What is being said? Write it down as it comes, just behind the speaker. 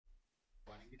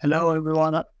Hello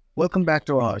everyone, welcome back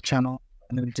to our channel.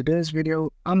 And in today's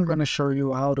video, I'm going to show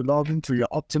you how to log into your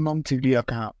Optimum TV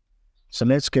account. So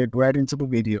let's get right into the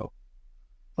video.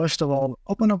 First of all,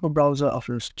 open up a browser of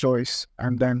your choice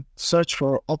and then search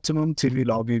for Optimum TV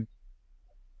login.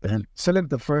 Then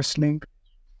select the first link.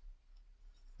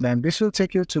 Then this will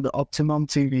take you to the Optimum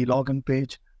TV login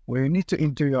page where you need to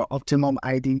enter your Optimum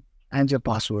ID and your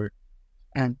password.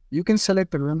 And you can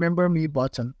select the Remember Me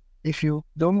button if you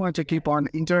don't want to keep on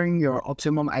entering your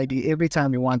Optimum ID every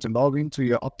time you want to log into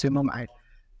your Optimum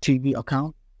TV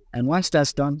account. And once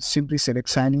that's done, simply select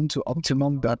Sign in to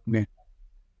optimum.me.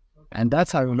 And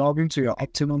that's how you log into your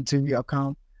Optimum TV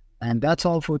account. And that's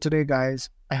all for today, guys.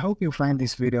 I hope you find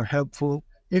this video helpful.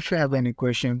 If you have any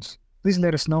questions, please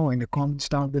let us know in the comments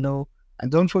down below.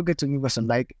 And don't forget to give us a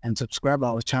like and subscribe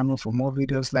our channel for more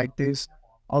videos like this.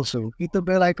 Also, hit the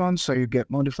bell icon so you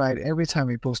get notified every time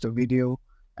we post a video.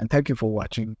 And thank you for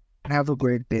watching. Have a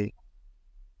great day.